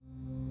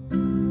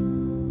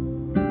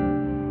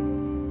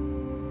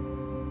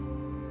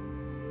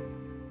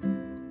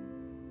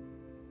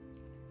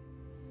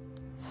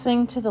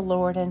Sing to the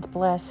Lord and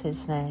bless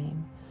his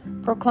name.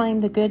 Proclaim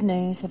the good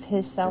news of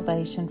his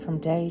salvation from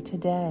day to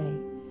day.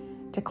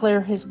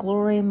 Declare his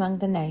glory among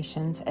the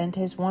nations and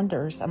his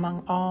wonders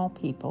among all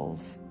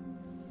peoples.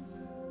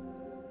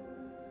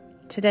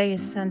 Today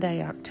is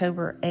Sunday,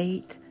 October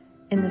 8th,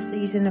 in the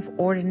season of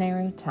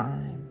ordinary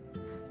time.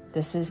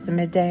 This is the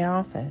Midday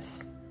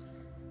office.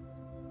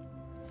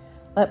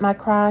 Let my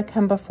cry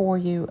come before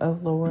you, O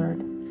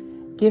Lord.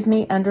 Give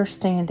me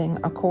understanding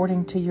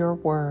according to your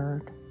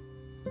word.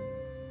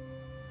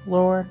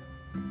 Lord,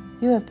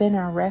 you have been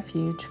our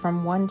refuge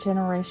from one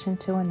generation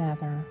to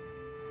another.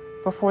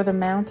 Before the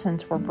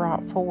mountains were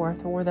brought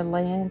forth, or the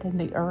land and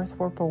the earth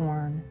were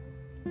born,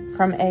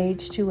 from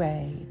age to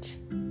age,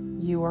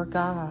 you are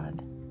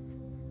God.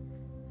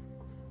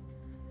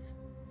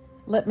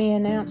 Let me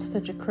announce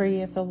the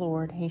decree of the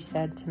Lord, he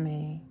said to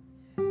me.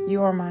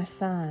 You are my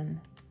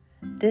son.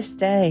 This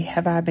day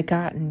have I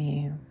begotten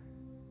you.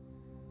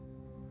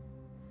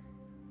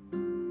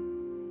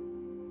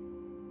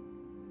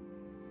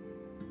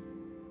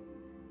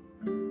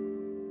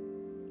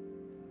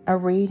 A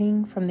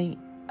reading from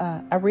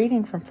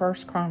 1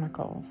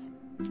 Chronicles.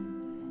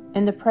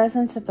 In the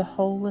presence of the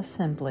whole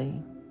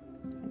assembly,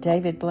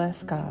 David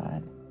blessed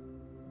God.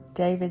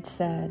 David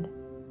said,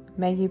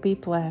 May you be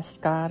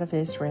blessed, God of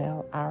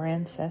Israel, our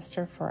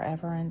ancestor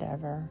forever and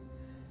ever.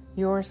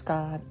 Yours,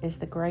 God, is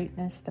the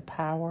greatness, the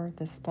power,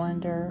 the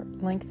splendor,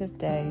 length of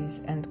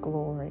days, and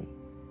glory.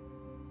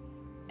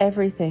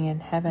 Everything in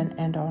heaven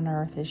and on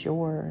earth is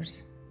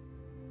yours.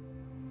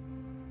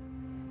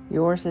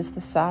 Yours is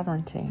the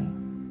sovereignty.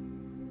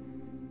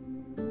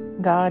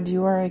 God,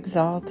 you are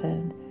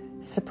exalted,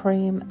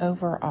 supreme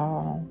over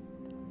all.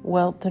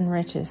 Wealth and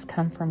riches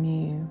come from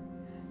you.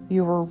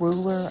 You are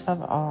ruler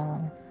of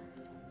all.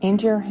 In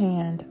your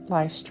hand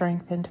lie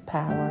strength and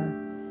power,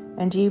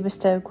 and you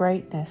bestow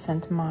greatness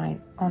and might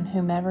on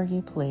whomever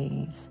you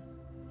please.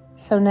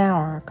 So now,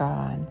 our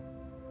God,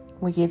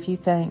 we give you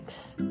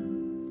thanks.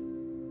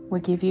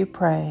 We give you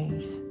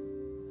praise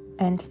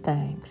and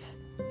thanks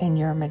in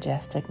your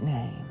majestic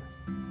name.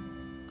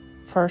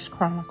 1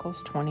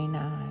 Chronicles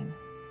 29.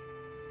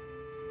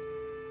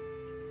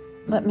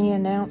 Let me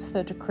announce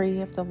the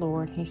decree of the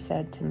Lord, he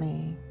said to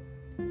me.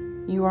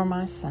 You are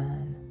my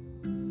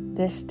son.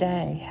 This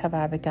day have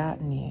I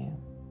begotten you.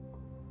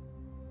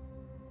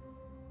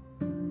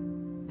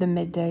 The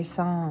Midday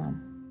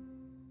Psalm.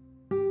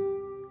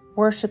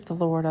 Worship the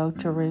Lord, O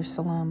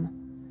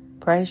Jerusalem.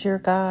 Praise your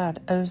God,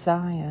 O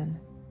Zion.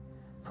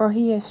 For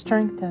he has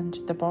strengthened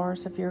the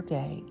bars of your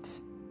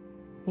gates.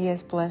 He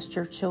has blessed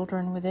your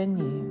children within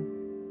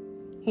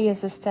you. He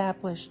has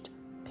established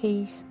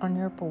peace on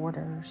your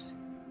borders.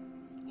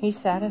 He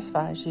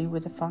satisfies you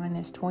with the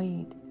finest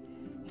wheat.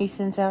 He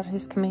sends out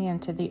his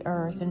command to the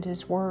earth, and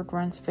his word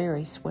runs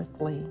very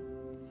swiftly.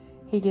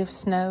 He gives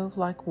snow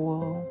like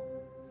wool.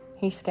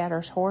 He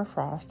scatters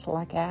hoarfrost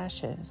like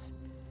ashes.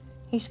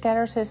 He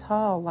scatters his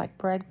hail like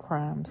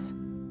breadcrumbs.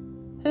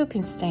 Who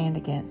can stand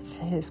against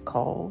his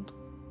cold?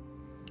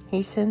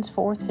 He sends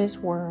forth his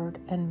word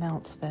and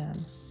melts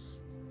them.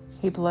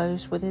 He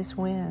blows with his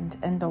wind,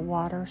 and the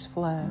waters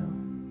flow.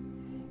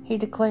 He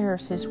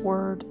declares his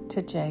word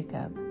to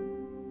Jacob,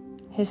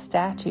 his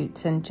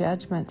statutes and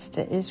judgments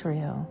to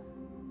Israel.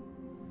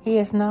 He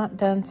has not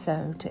done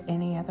so to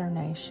any other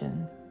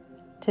nation.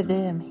 To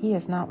them he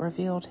has not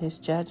revealed his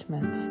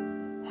judgments.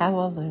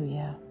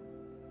 Hallelujah.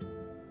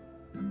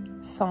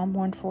 Psalm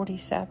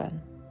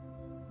 147.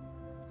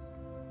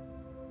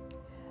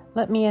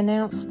 Let me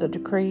announce the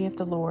decree of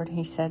the Lord,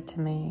 he said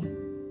to me.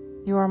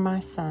 You are my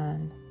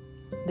son.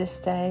 This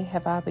day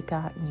have I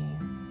begotten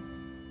you.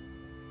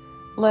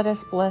 Let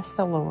us bless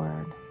the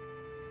Lord.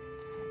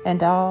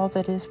 And all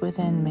that is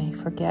within me,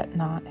 forget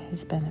not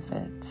his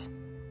benefits.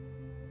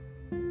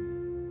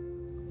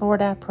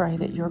 Lord, I pray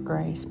that your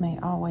grace may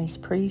always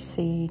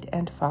precede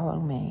and follow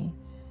me,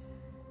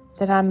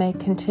 that I may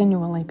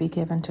continually be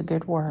given to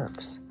good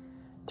works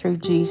through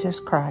Jesus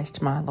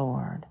Christ my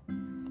Lord,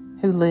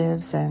 who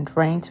lives and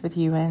reigns with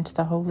you and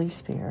the Holy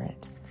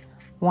Spirit,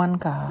 one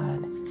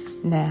God,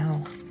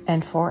 now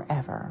and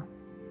forever.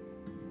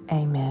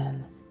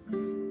 Amen.